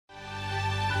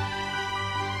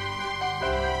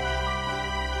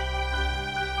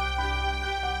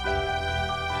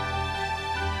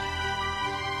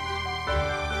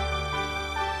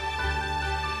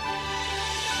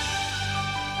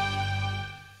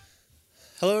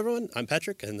Hello, everyone. I'm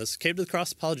Patrick, and this is Cave to the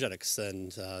Cross Apologetics.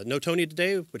 And no Tony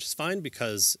today, which is fine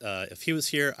because if he was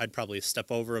here, I'd probably step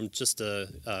over him just to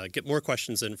get more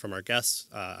questions in from our guests.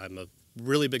 I'm a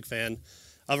really big fan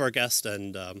of our guest,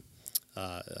 and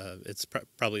it's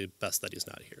probably best that he's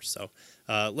not here. So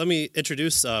let me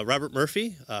introduce Robert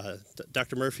Murphy.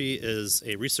 Dr. Murphy is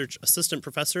a research assistant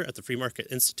professor at the Free Market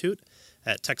Institute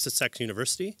at Texas Tech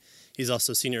University. He's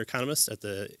also senior economist at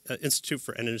the Institute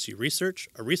for Energy Research,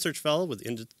 a research fellow with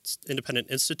the Independent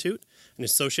Institute, an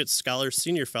associate scholar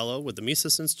senior fellow with the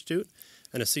Mises Institute,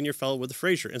 and a senior fellow with the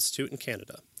Fraser Institute in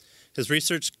Canada. His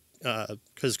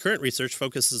current research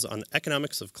focuses on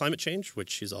economics of climate change,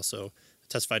 which he's also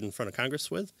testified in front of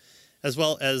Congress with, as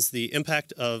well as the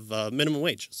impact of minimum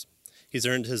wages. He's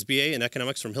earned his BA in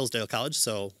economics from Hillsdale College,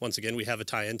 so once again, we have a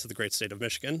tie-in to the great state of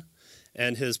Michigan.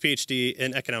 And his PhD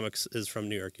in economics is from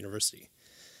New York University.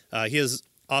 He has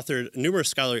authored numerous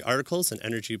scholarly articles in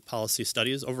energy policy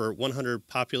studies, over 100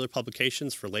 popular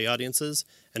publications for lay audiences,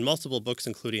 and multiple books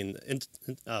including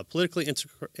Politically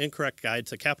Incorrect Guide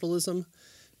to Capitalism,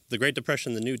 The Great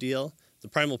Depression, The New Deal, The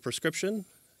Primal Prescription,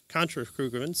 Contra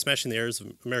Krugman, Smashing the Errors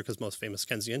of America's Most Famous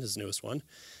Keynesian, his newest one,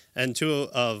 and two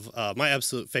of my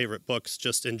absolute favorite books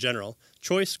just in general,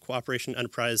 Choice, Cooperation,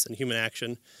 Enterprise, and Human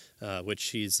Action,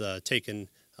 which he's taken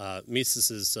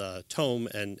Mises's tome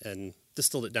and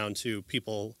distilled it down to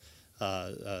people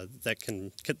that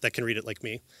can read it like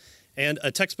me. And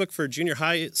a textbook for junior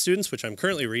high students, which I'm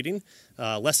currently reading,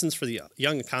 Lessons for the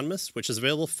Young Economist, which is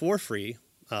available for free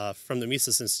from the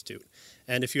Mises Institute.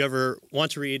 And if you ever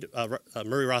want to read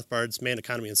Murray Rothbard's Man,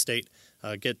 Economy, and State,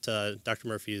 get Dr.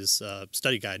 Murphy's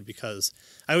study guide, because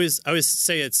I always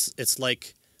say it's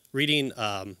like reading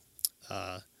A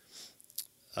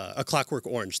Clockwork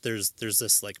Orange. There's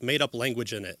this like made up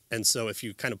language in it, and so if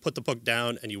you kind of put the book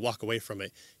down and you walk away from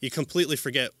it, you completely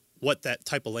forget what that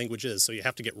type of language is. So you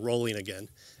have to get rolling again.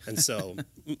 And so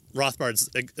Rothbard's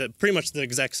pretty much the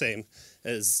exact same.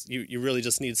 As you really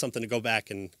just need something to go back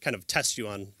and kind of test you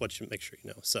on what you make sure you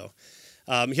know. So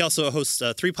he also hosts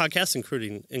 3 podcasts,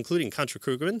 including Contra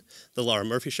Krugman, The Laura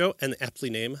Murphy Show, and the aptly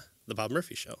named The Bob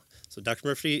Murphy Show. So Dr.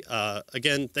 Murphy,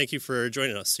 again, thank you for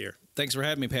joining us here. Thanks for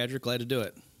having me, Patrick. Glad to do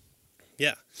it.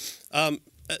 Yeah.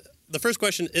 The first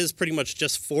question is pretty much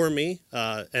just for me.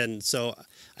 And so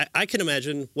I can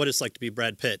imagine what it's like to be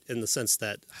Brad Pitt in the sense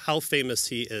that how famous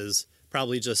he is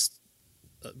probably just,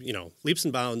 leaps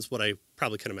and bounds what I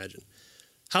probably can imagine.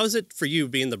 How is it for you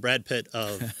being the Brad Pitt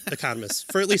of economists,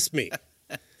 for at least me?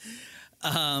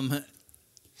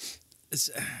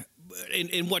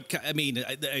 In what I mean,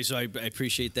 so I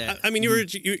appreciate that. I mean, you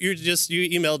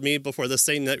emailed me before this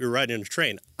saying that you're riding on a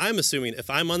train. I'm assuming if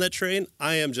I'm on that train,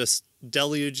 I am just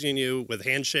deluging you with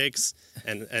handshakes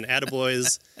and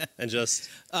attaboys and just.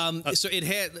 So it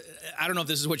had. I don't know if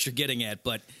this is what you're getting at,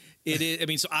 but it is. I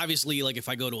mean, so obviously, like if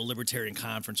I go to a libertarian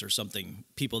conference or something,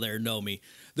 people there know me.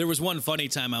 There was one funny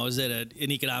time I was at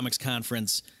an economics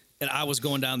conference, and I was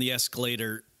going down the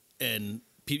escalator, and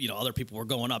other people were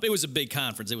going up. It was a big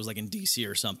conference. It was like in D.C.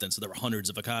 or something, so there were hundreds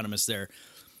of economists there.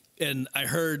 And I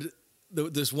heard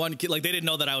this one kid, like they didn't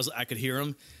know that I could hear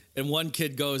him. And one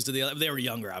kid goes to the other. They were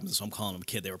younger, so I'm calling them a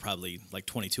kid. They were probably like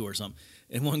 22 or something.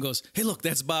 And one goes, "Hey, look,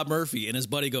 that's Bob Murphy." And his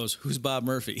buddy goes, "Who's Bob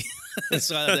Murphy?"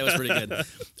 So I thought that was pretty good.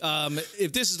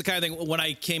 If this is the kind of thing, when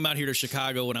I came out here to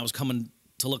Chicago, when I was coming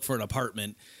to look for an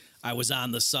apartment, I was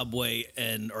on the subway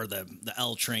or the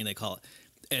L train, they call it.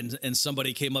 And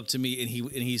somebody came up to me and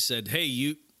he said, "Hey,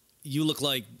 you look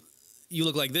like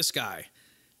this guy,"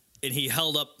 and he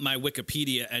held up my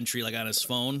Wikipedia entry like on his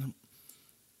phone,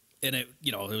 and it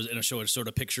was in a show, a sort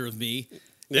of picture of me.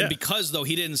 Yeah. And because though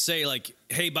he didn't say like,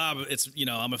 "Hey Bob, it's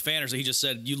I'm a fan," or so, he just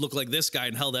said, "You look like this guy,"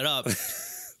 and held that up.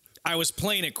 I was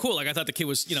playing it cool, like I thought the kid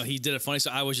was he did it funny, so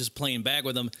I was just playing back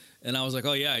with him, and I was like,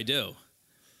 "Oh yeah, I do."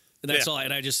 And that's all.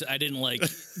 And I didn't like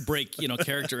break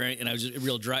character, and I was just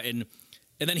real dry And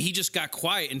then he just got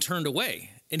quiet and turned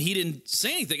away, and he didn't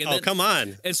say anything. And come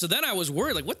on! And so then I was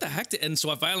worried, like, what the heck? And so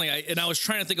I was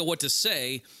trying to think of what to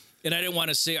say, and I didn't want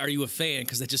to say, "Are you a fan?"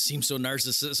 because that just seems so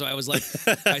narcissistic. So I was like,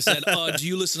 I said, "Do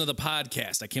you listen to the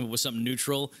podcast?" I came up with something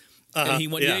neutral, and he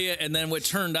went, "Yeah." And then what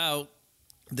turned out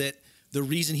that the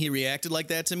reason he reacted like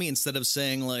that to me, instead of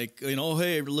saying like, "Oh,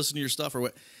 hey, listen to your stuff," or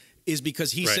what, is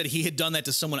because he said he had done that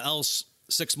to someone else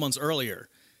 6 months earlier.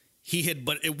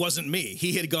 But it wasn't me.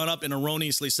 He had gone up and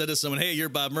erroneously said to someone, "Hey, you're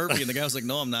Bob Murphy," and the guy was like,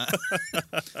 "No, I'm not."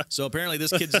 So apparently,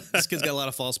 this kid's got a lot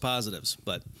of false positives.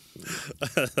 But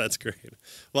that's great.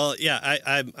 Well, yeah,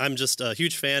 I'm just a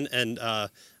huge fan, and I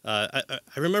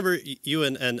remember you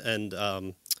and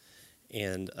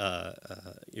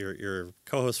your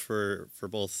co-host for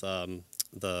both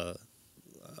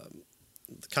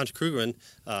Contra Krugman,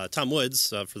 Tom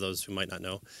Woods, for those who might not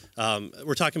know,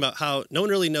 we're talking about how no one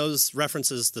really knows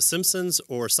references The Simpsons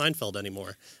or Seinfeld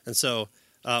anymore. And so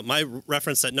my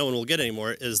reference that no one will get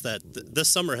anymore is that this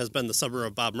summer has been the summer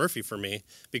of Bob Murphy for me,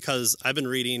 because I've been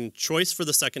reading Choice for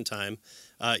the second time.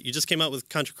 You just came out with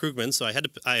Contra Krugman, so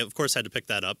I of course had to pick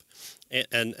that up,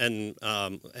 and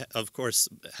of course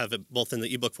have it both in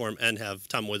the ebook form and have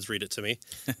Tom Woods read it to me.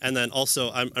 And then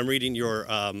also I'm reading your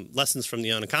Lessons from the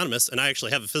Young Economist, and I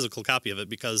actually have a physical copy of it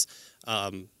because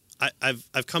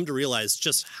I've come to realize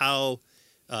just how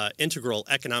integral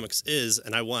economics is,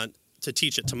 and I want to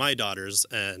teach it to my daughters,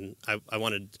 and I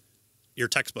wanted your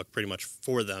textbook pretty much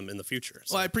for them in the future.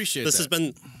 So well, I appreciate this that. has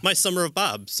been my summer of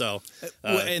Bob. So,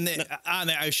 on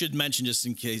that, I should mention, just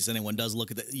in case anyone does look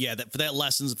at that. Yeah, for that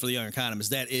Lessons for the Young Economist,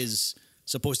 that is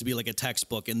supposed to be like a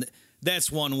textbook, and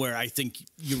that's one where I think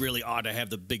you really ought to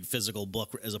have the big physical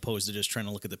book as opposed to just trying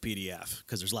to look at the PDF,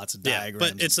 because there's lots of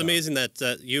diagrams. But it's amazing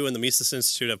that you and the Mises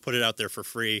Institute have put it out there for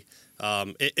free.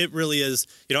 It really is.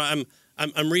 You know,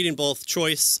 I'm reading both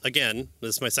Choice again.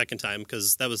 This is my second time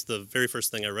because that was the very first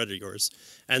thing I read of yours,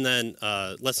 and then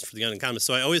Lessons for the Young Economist.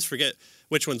 So I always forget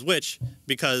which one's which,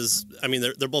 because I mean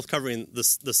they're both covering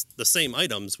the same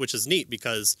items, which is neat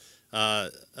because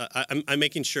I'm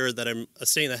making sure that I'm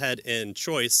staying ahead in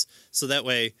Choice, so that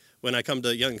way when I come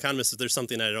to Young Economist, if there's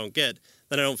something I don't get,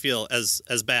 then I don't feel as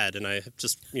bad, and I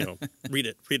just read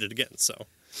it again. So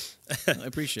I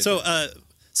appreciate that.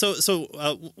 So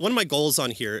one of my goals on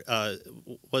here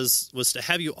was to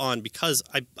have you on because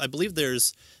I believe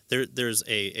there's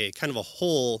a kind of a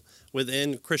hole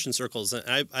within Christian circles,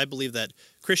 and I believe that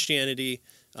Christianity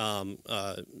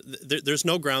there's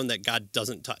no ground that God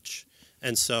doesn't touch.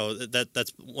 And so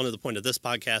that's one of the point of this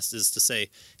podcast is to say,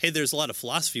 hey, there's a lot of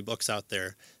philosophy books out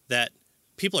there that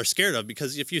people are scared of,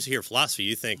 because if you hear philosophy,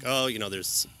 you think,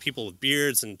 there's people with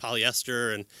beards and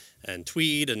polyester and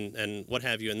tweed and what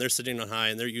have you, and they're sitting on high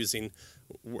and they're using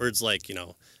words like,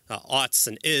 oughts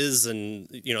and is, and,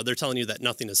 they're telling you that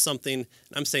nothing is something.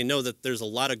 And I'm saying, no, that there's a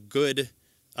lot of good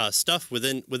stuff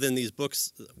within these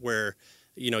books where,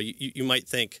 you might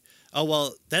think, oh,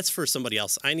 well, that's for somebody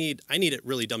else. I need it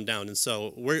really dumbed down. And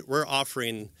so we're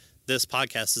offering this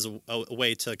podcast as a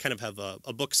way to kind of have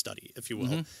a book study, if you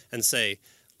will, and say,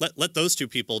 let those two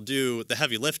people do the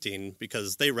heavy lifting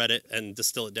because they read it and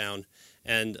distill it down.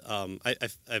 And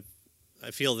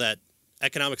I feel that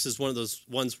economics is one of those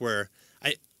ones where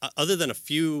other than a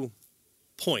few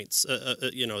points,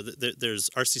 there's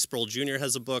R.C. Sproul Jr.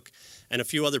 has a book and a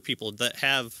few other people that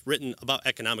have written about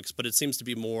economics, but it seems to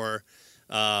be more,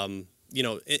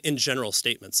 in general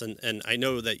statements. And I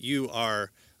know that you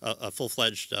are a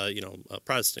full-fledged, a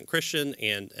Protestant Christian,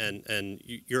 and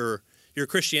your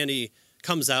Christianity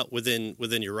comes out within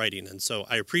your writing, and so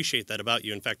I appreciate that about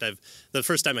you. In fact, the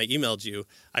first time I emailed you,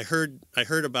 I heard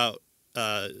about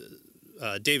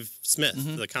Dave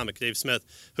Smith, the comic Dave Smith,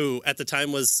 who at the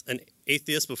time was an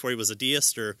atheist before he was a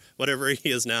deist or whatever he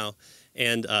is now,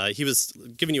 and he was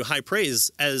giving you high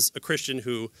praise as a Christian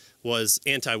who was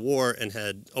anti-war and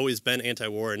had always been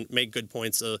anti-war and made good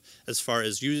points as far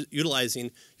as utilizing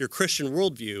your Christian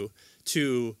worldview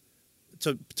to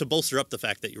bolster up the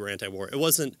fact that you were anti-war. It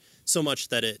wasn't so much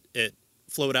that it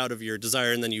flowed out of your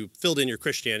desire and then you filled in your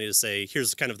Christianity to say,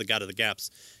 here's kind of the God of the gaps.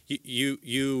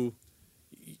 The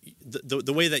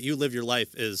way that you live your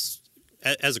life is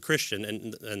as a Christian,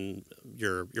 and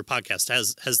your podcast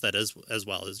has that as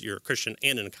well, as you're a Christian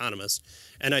and an economist.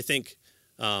 And I think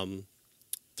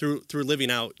through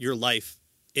living out your life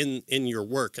in your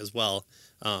work as well,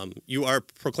 you are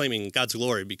proclaiming God's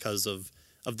glory because of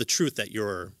the truth that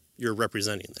you're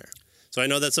representing there. So I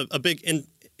know that's a big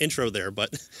intro there, but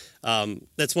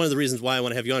that's one of the reasons why I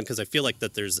want to have you on, because I feel like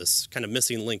that there's this kind of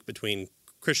missing link between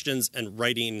Christians and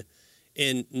writing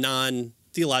in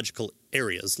non-theological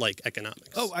areas like economics.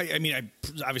 Oh, I mean, I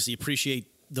obviously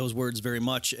appreciate those words very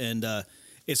much, and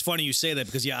it's funny you say that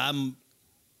because I'm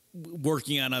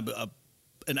working on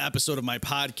an episode of my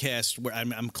podcast where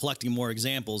I'm collecting more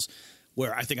examples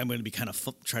where I think I'm going to be kind of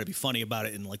try to be funny about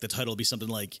it, and like the title will be something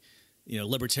like,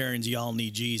 libertarians, y'all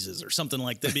need Jesus or something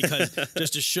like that, because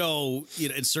just to show,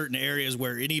 in certain areas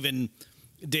where, and even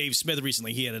Dave Smith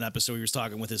recently, he had an episode, he was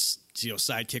talking with his,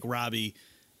 sidekick Robbie,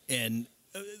 and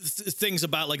things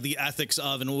about like the ethics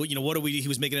of, and he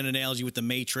was making an analogy with the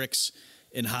Matrix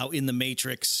and how in the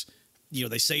Matrix,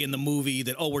 they say in the movie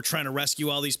that, we're trying to rescue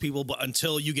all these people, but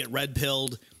until you get red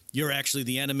pilled, you're actually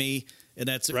the enemy. And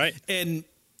that's right. And,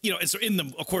 and so in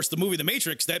the movie, The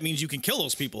Matrix, that means you can kill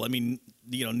those people. I mean,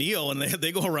 Neo and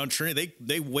they go around Trinity,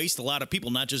 they waste a lot of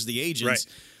people, not just the agents. Right.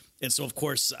 And so, of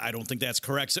course, I don't think that's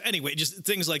correct. So anyway, just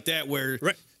things like that where...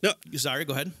 Right. No. Sorry,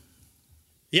 go ahead.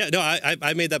 Yeah, no,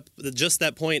 I made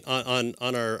that point on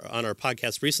our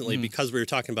podcast recently because we were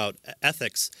talking about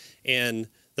ethics and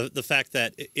the fact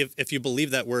that if you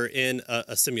believe that we're in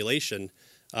a simulation,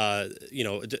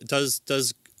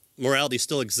 does morality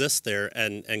still exist there,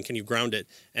 and can you ground it?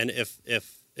 And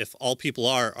if all people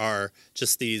are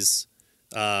just these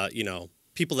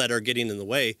people that are getting in the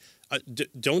way,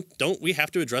 don't we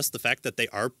have to address the fact that they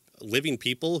are living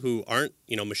people who aren't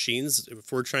machines?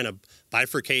 If we're trying to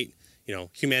bifurcate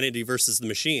humanity versus the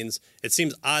machines, it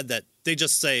seems odd that they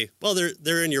just say, well,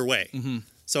 they're in your way. Mm-hmm.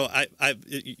 So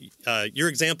your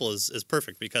example is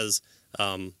perfect because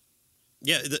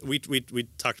we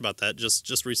talked about that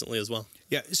just recently as well.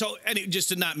 Yeah. So just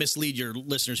to not mislead your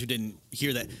listeners who didn't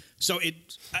hear that, so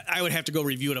I would have to go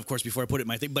review it, of course, before I put it in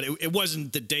my thing. But it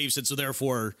wasn't that Dave said, so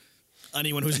therefore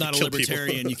anyone who's not a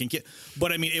libertarian you can get.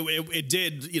 But I mean, it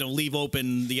did leave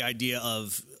open the idea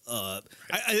of.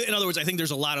 In other words, I think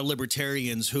there's a lot of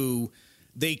libertarians who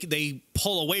they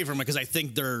pull away from it because I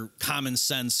think their common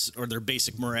sense or their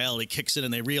basic morality kicks in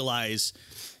and they realize,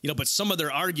 but some of their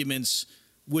arguments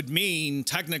would mean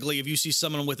technically if you see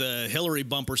someone with a Hillary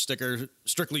bumper sticker,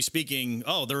 strictly speaking,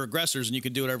 oh, they're aggressors and you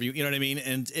can do whatever you know what I mean?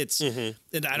 And it's and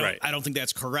I don't think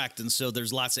that's correct. And so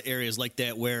there's lots of areas like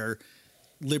that where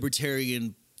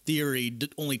libertarian theory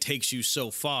only takes you so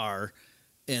far.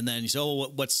 And then you say, oh,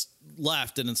 what's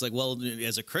left? And it's like, well,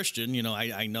 as a Christian,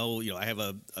 I know, I have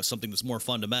something that's more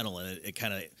fundamental, and it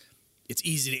kind of, it's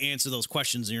easy to answer those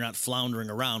questions, and you're not floundering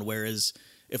around. Whereas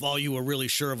if all you were really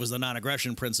sure of was the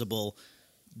non-aggression principle,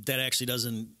 that actually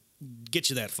doesn't get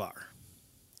you that far.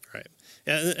 Right.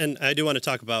 And I do want to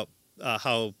talk about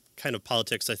how kind of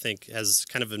politics, I think, has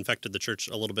kind of infected the church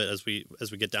a little bit as we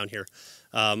get down here.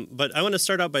 But I want to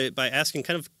start out by asking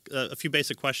kind of a few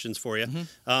basic questions for you.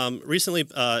 Mm-hmm. Recently,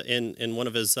 in one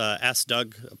of his Ask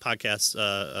Doug podcast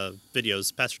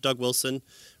videos, Pastor Doug Wilson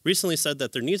recently said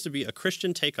that there needs to be a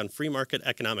Christian take on free market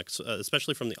economics,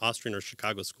 especially from the Austrian or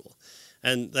Chicago school.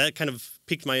 And that kind of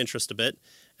piqued my interest a bit.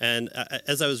 And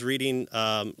as I was reading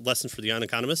Lessons for the Young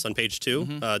Economist on page 2,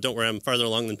 mm-hmm. Don't worry, I'm farther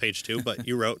along than page 2, but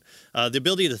you wrote, the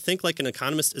ability to think like an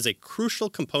economist is a crucial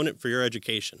component for your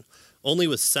education. Only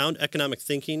with sound economic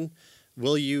thinking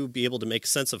will you be able to make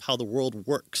sense of how the world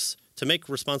works, to make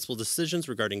responsible decisions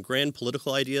regarding grand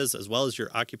political ideas as well as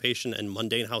your occupation and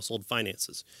mundane household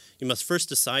finances. You must first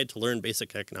decide to learn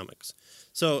basic economics.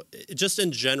 So just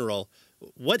in general,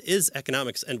 what is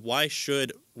economics and why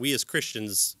should we as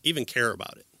Christians even care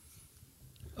about it?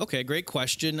 Okay, great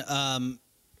question.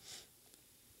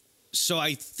 So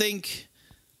I think,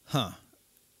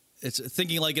 it's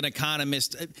thinking like an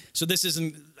economist. So this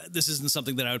isn't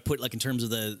something that I would put like in terms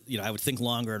of I would think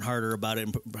longer and harder about it,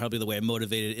 and probably the way I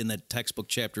motivated in the textbook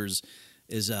chapters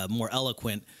is more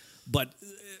eloquent. But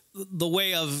the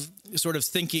way of sort of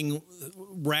thinking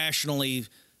rationally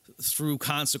through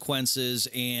consequences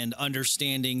and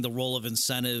understanding the role of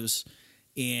incentives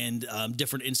and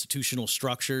different institutional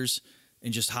structures,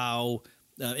 and just how,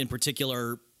 in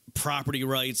particular, property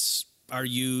rights are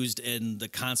used and the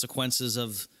consequences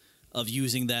of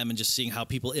using them, and just seeing how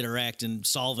people interact in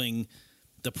solving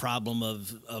the problem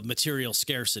of material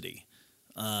scarcity.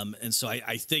 And so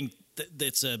I think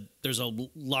that there's a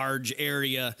large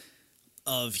area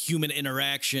of human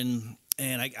interaction,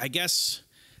 and I guess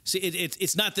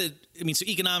it's not that. I mean, so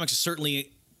economics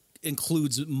certainly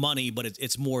includes money, but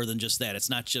it's more than just that. It's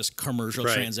not just commercial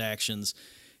transactions.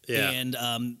 Yeah.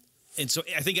 And so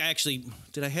I think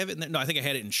did I have it in there? No, I think I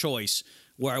had it in Choice,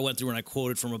 where I went through and I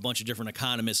quoted from a bunch of different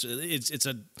economists. It's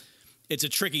a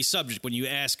tricky subject when you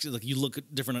ask, like, you look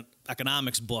at different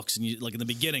economics books and you, like, in the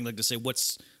beginning, like, to say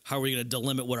how are we going to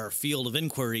delimit what our field of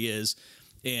inquiry is,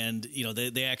 and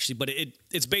they actually, but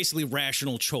it's basically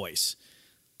rational choice.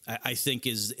 I think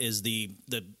is the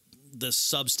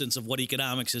substance of what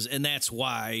economics is, and that's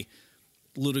why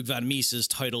Ludwig von Mises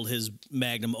titled his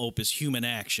magnum opus "Human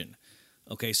Action."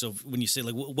 Okay, so when you say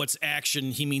like what's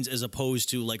action, he means as opposed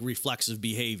to like reflexive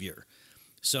behavior.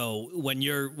 So when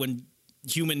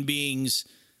human beings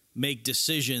make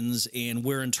decisions and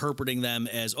we're interpreting them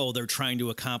as they're trying to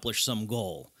accomplish some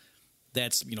goal,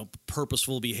 that's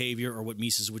purposeful behavior, or what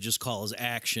Mises would just call as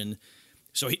action.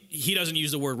 So he doesn't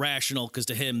use the word rational because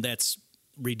to him that's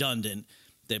redundant.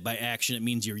 That by action it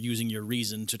means you're using your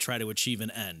reason to try to achieve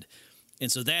an end.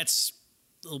 And so that's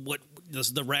what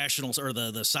the rational or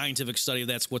the scientific study of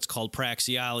that's what's called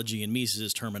praxeology in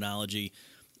Mises' terminology.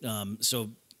 So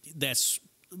that's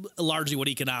largely what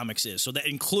economics is. So that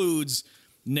includes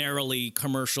narrowly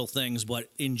commercial things, but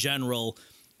in general,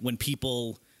 when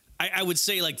people, I would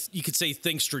say, like, you could say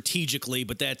think strategically,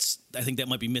 but I think that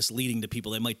might be misleading to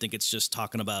people. They might think it's just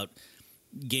talking about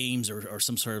games or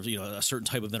some sort of, a certain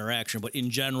type of interaction. But in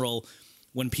general,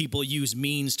 when people use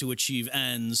means to achieve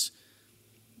ends,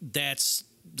 that's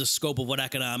the scope of what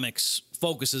economics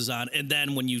focuses on. And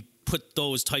then when you put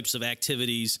those types of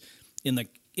activities in the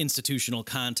institutional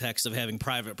context of having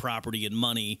private property and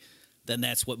money, then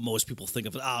that's what most people think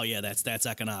of. Oh, yeah, that's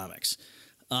economics.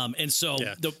 And so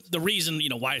the reason,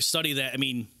 why I study that, I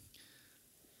mean,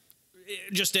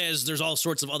 just as there's all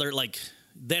sorts of other,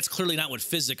 that's clearly not what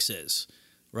physics is,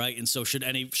 right? And so should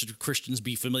Christians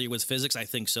be familiar with physics? I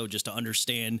think so, just to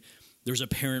understand there's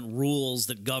apparent rules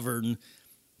that govern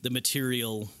the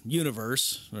material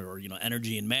universe or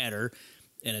energy and matter.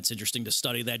 And it's interesting to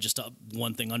study that, just to,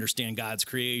 one thing, understand God's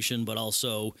creation, but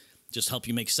also just help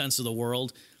you make sense of the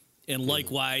world. And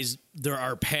likewise, there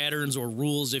are patterns or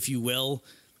rules, if you will,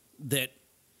 that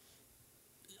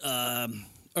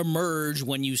emerge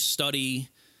when you study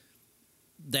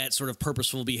that sort of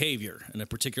purposeful behavior, and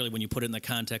particularly when you put it in the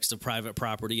context of private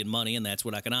property and money, and that's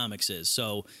what economics is.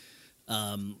 So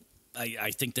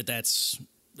I think that's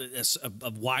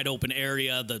a wide open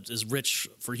area that is rich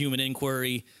for human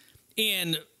inquiry.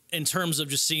 And in terms of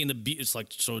just seeing it's like,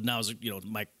 so now is,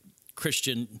 my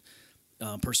Christian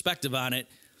perspective on it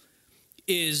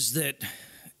is that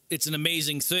it's an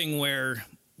amazing thing where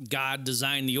God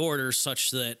designed the order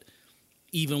such that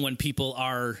even when people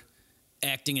are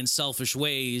acting in selfish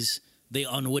ways, they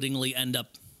unwittingly end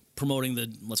up promoting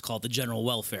let's call it the general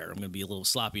welfare. I'm going to be a little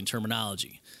sloppy in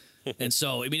terminology. And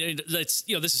so, I mean, that's,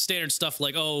 this is standard stuff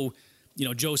like,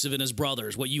 Joseph and his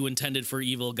brothers, what you intended for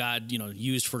evil, God,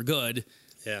 used for good.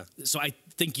 Yeah. So I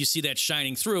think you see that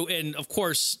shining through. And of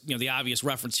course, the obvious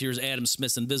reference here is Adam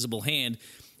Smith's invisible hand.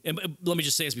 And let me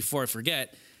just say this before I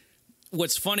forget.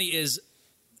 What's funny is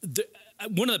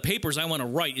one of the papers I want to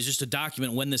write is just to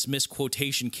document when this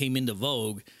misquotation came into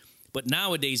vogue. But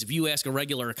nowadays, if you ask a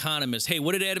regular economist, hey,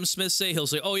 what did Adam Smith say? He'll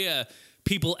say, oh, yeah,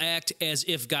 people act as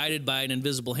if guided by an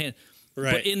invisible hand.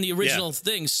 Right. But in the original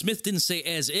thing, Smith didn't say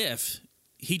as if.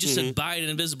 He just said by an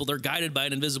invisible, they're guided by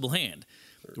an invisible hand.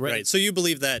 Right. So you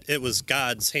believe that it was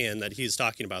God's hand that he's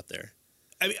talking about there?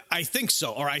 I think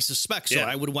so, or I suspect so. Yeah.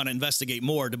 I would want to investigate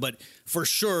more, but for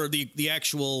sure, the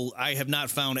actual, I have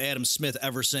not found Adam Smith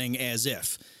ever saying as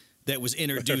if. That was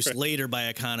introduced later by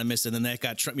economists, and then that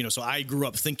got, so I grew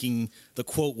up thinking the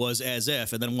quote was as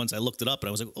if, and then once I looked it up, and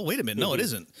I was like, oh, wait a minute, no, it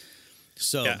isn't.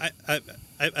 So yeah,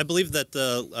 I believe that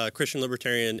the Christian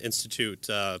Libertarian Institute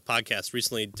podcast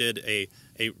recently did a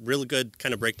really good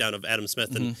kind of breakdown of Adam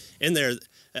Smith, and in there,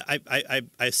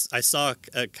 I saw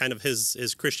kind of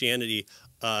his Christianity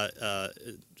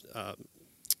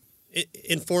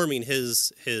informing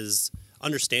his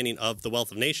understanding of the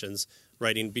wealth of nations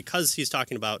writing, because he's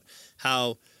talking about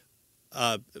how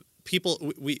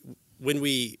people when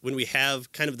we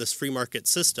have kind of this free market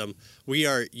system, we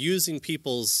are using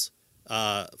people's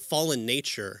fallen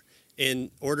nature in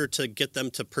order to get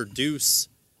them to produce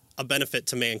a benefit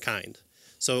to mankind.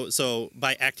 So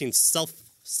by acting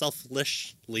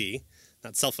selfishly,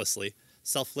 not selflessly,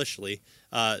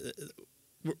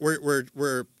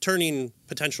 we're turning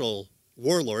potential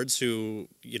warlords who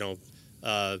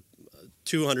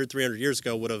 200, 300 years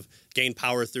ago would have gained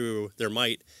power through their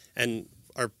might, and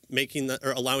are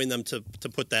allowing them to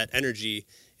put that energy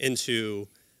into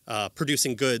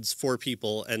producing goods for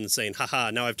people and saying,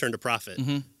 haha, now I've turned a profit.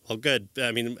 Well, good.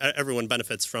 I mean, everyone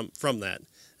benefits from that.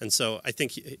 And so I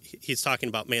think he's talking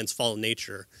about man's fallen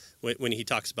nature when he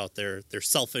talks about their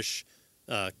selfish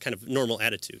kind of normal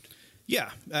attitude.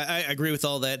 Yeah, I agree with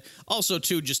all that. Also,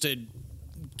 too, just to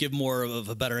give more of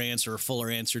a better answer, a fuller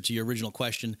answer to your original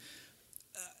question,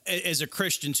 as a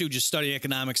Christian, too, just studying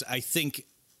economics, I think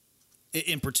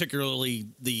in particularly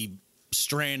the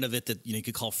strand of it that you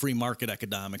could call free market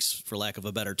economics, for lack of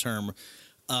a better term,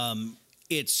 I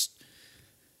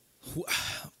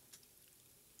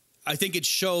think it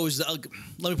shows,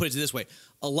 let me put it this way,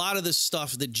 a lot of the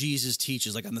stuff that Jesus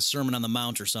teaches, like on the Sermon on the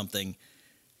Mount or something,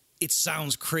 it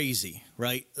sounds crazy,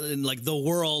 right? And like the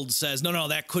world says, no,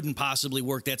 that couldn't possibly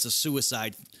work. That's a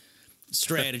suicide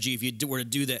strategy if you were to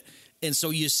do that. And so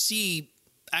you see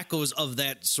echoes of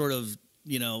that sort of,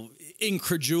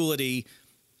 incredulity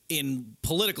in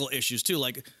political issues too.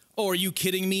 Like, oh, are you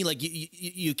kidding me? Like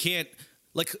you can't,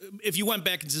 like if you went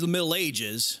back into the Middle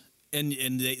Ages and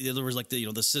there was like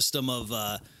the system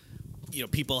of,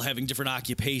 people having different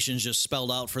occupations just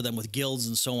spelled out for them with guilds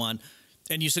and so on.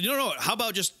 And you said, no, how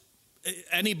about just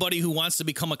anybody who wants to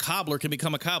become a cobbler can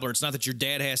become a cobbler. It's not that your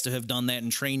dad has to have done that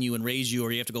and train you and raise you,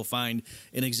 or you have to go find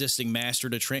an existing master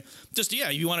to train. Just,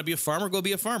 you want to be a farmer, go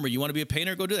be a farmer. You want to be a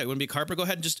painter, go do that. You want to be a carpenter, go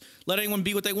ahead and just let anyone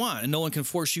be what they want. And no one can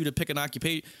force you to pick an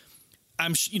occupation.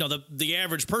 the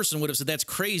average person would have said that's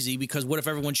crazy because what if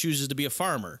everyone chooses to be a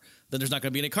farmer? Then there's not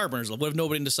going to be any carpenters. What if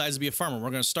nobody decides to be a farmer? We're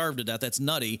going to starve to death. That's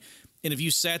nutty. And if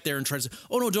you sat there and tried to say,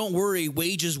 oh, no, don't worry,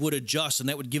 wages would adjust, and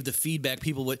that would give the feedback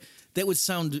people would, that would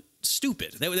sound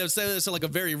stupid. That would sound like a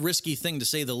very risky thing to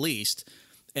say the least.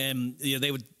 And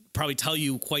they would probably tell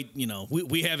you quite,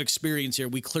 we have experience here.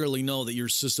 We clearly know that your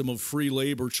system of free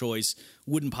labor choice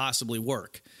wouldn't possibly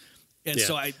work. And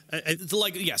so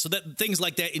so that things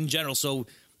like that in general. So,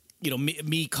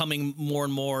 me coming more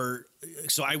and more.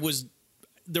 So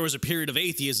there was a period of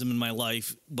atheism in my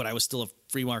life, but I was still a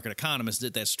free market economist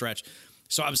at that stretch.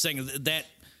 So I'm saying that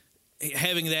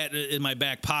having that in my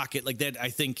back pocket, like that, I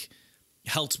think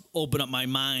helped open up my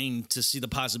mind to see the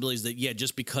possibilities that,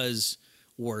 just because,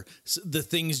 or the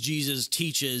things Jesus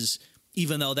teaches,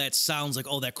 even though that sounds like,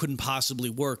 oh, that couldn't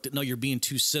possibly work, that no, you're being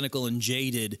too cynical and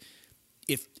jaded.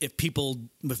 If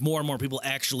more and more people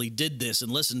actually did this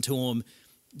and listened to them,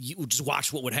 you just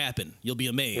watch what would happen. You'll be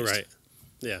amazed. Right.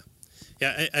 Yeah.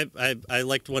 Yeah. I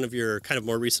liked one of your kind of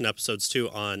more recent episodes too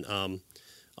on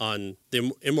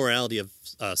the immorality of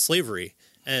slavery,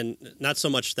 and not so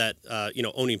much that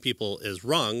owning people is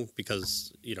wrong,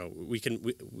 because we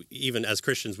even as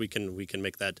Christians we can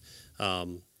make that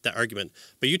argument.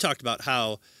 But you talked about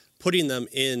how putting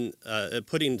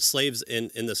slaves in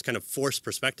this kind of forced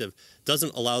perspective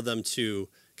doesn't allow them to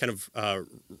kind of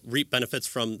reap benefits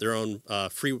from their own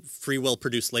free will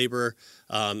produced labor.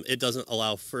 It doesn't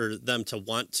allow for them to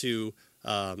want to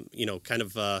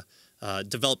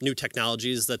develop new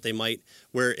technologies that they might,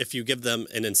 where if you give them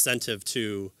an incentive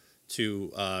to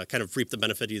kind of reap the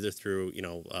benefit either through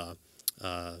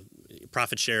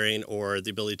profit sharing or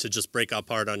the ability to just break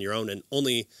apart on your own and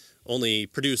only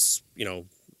produce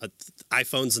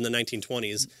iPhones in the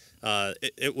 1920s,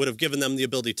 it would have given them the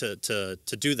ability to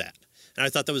do that. And I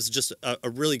thought that was just a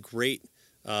really great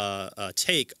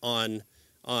take on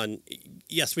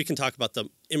yes, we can talk about the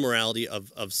immorality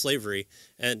of slavery,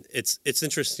 and it's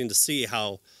interesting to see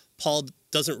how Paul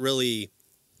doesn't really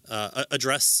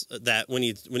address that when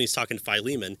he's talking to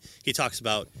Philemon. He talks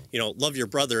about love your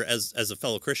brother as a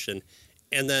fellow Christian,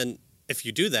 and then if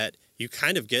you do that, you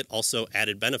kind of get also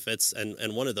added benefits,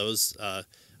 and one of those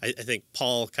I think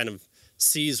Paul kind of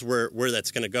sees where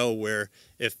that's going to go, where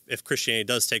if Christianity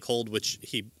does take hold, which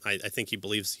I think he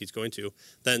believes he's going to,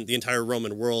 then the entire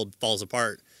Roman world falls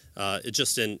apart. It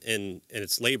just in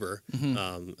its labor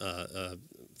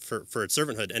for its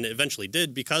servanthood, and it eventually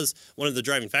did, because one of the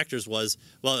driving factors was,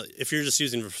 well, if you're just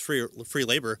using free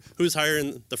labor, who's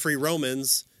hiring the free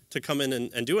Romans to come in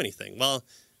and do anything? Well,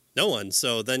 no one.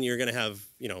 So then you're going to have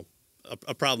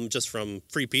a problem just from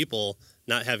free people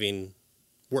not having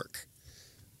work.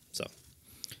 So.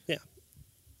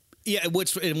 Yeah,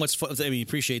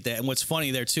 appreciate that. And what's funny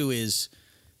there too is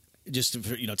just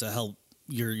to help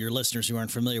your listeners who aren't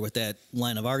familiar with that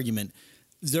line of argument.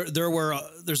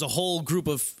 There's a whole group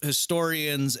of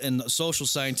historians and social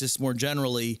scientists more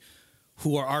generally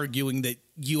who are arguing that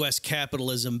U.S.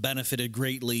 capitalism benefited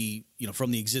greatly, from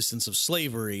the existence of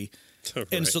slavery, right.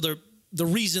 And so the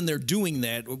reason they're doing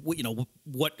that,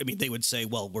 they would say,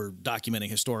 well, we're documenting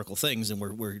historical things and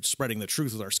we're spreading the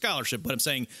truth with our scholarship. But I'm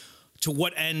saying, to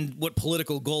what end, what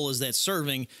political goal is that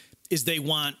serving? Is they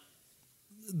want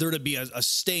there to be a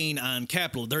stain on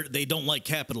capital. They don't like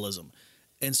capitalism.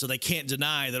 And so they can't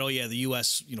deny that, the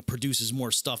U.S. produces more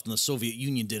stuff than the Soviet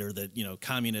Union did, or that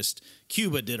communist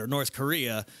Cuba did, or North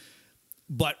Korea.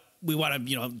 But we want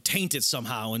to taint it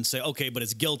somehow and say, okay, but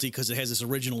it's guilty because it has this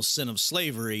original sin of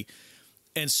slavery.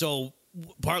 And so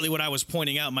partly what I was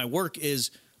pointing out in my work is,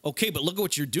 okay, but look at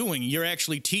what you're doing. You're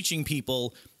actually teaching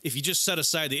people, if you just set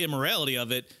aside the immorality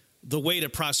of it, the way to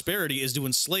prosperity is to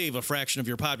enslave a fraction of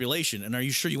your population. And are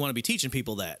you sure you want to be teaching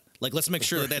people that? Like, let's make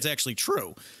sure that that's actually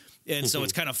true. And so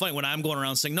it's kind of funny when I'm going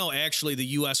around saying, no, actually the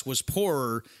U.S. was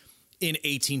poorer in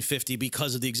 1850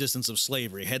 because of the existence of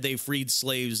slavery. Had they freed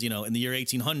slaves, in the year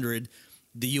 1800,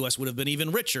 the U.S. would have been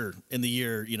even richer in the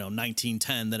year,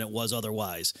 1910 than it was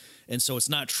otherwise. And so it's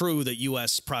not true that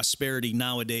U.S. prosperity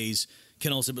nowadays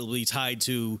can ultimately be tied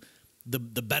to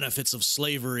the benefits of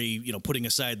slavery, putting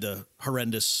aside the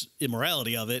horrendous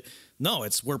immorality of it. No,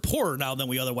 we're poorer now than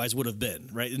we otherwise would have been,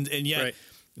 right? And yet right.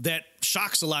 That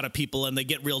shocks a lot of people, and they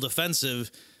get real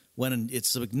defensive when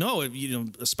it's like, no,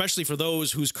 especially for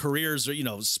those whose careers are,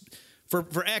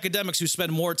 for academics who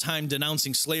spend more time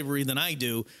denouncing slavery than I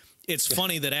do, it's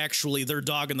funny that actually their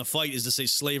dog in the fight is to say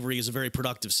slavery is a very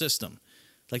productive system.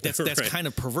 Like that's right. Kind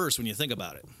of perverse when you think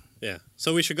about it. Yeah.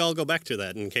 So we should all go back to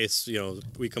that in case,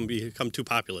 we become too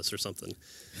populist or something.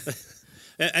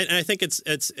 And I think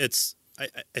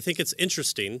I think it's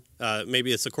interesting.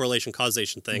 Maybe it's a correlation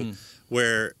causation thing,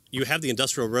 where you have the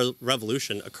Industrial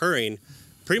Revolution occurring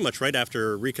pretty much right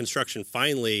after Reconstruction.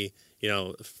 Finally,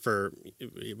 anyone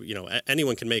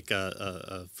can make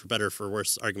a for better or for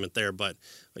worse argument there, but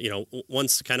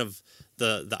once kind of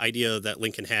the idea that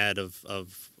Lincoln had of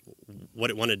what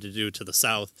it wanted to do to the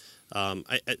South,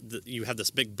 you have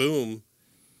this big boom.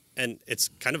 And it's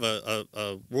kind of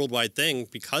a worldwide thing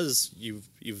because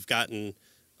you've gotten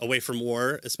away from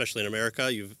war, especially in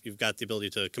America. You've got the ability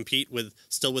to compete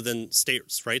still within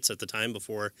states' rights at the time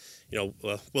before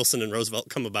Wilson and Roosevelt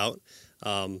come about,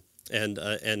 and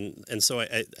so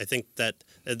I think that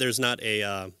there's not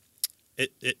the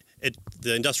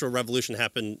Industrial Revolution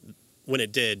happened when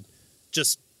it did,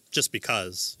 just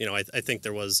because I think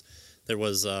there was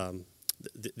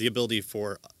the ability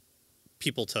for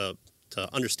people to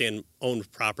understand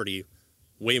owned property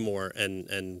way more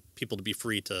and people to be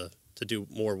free to do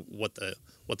more what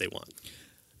they want.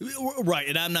 Right,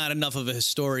 and I'm not enough of a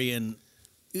historian.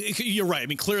 You're right. I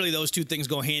mean, clearly those two things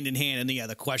go hand in hand, and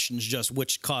the question is just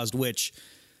which caused which.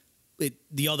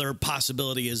 The other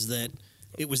possibility is that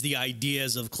it was the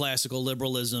ideas of classical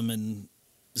liberalism and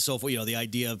so forth, the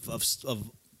idea of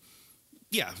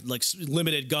like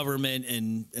limited government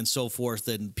and so forth,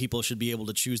 and people should be able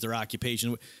to choose their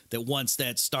occupation. That once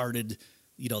that started,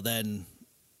 then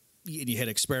you had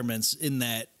experiments in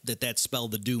that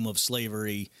spelled the doom of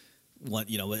slavery.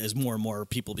 As more and more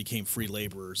people became free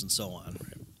laborers and so on.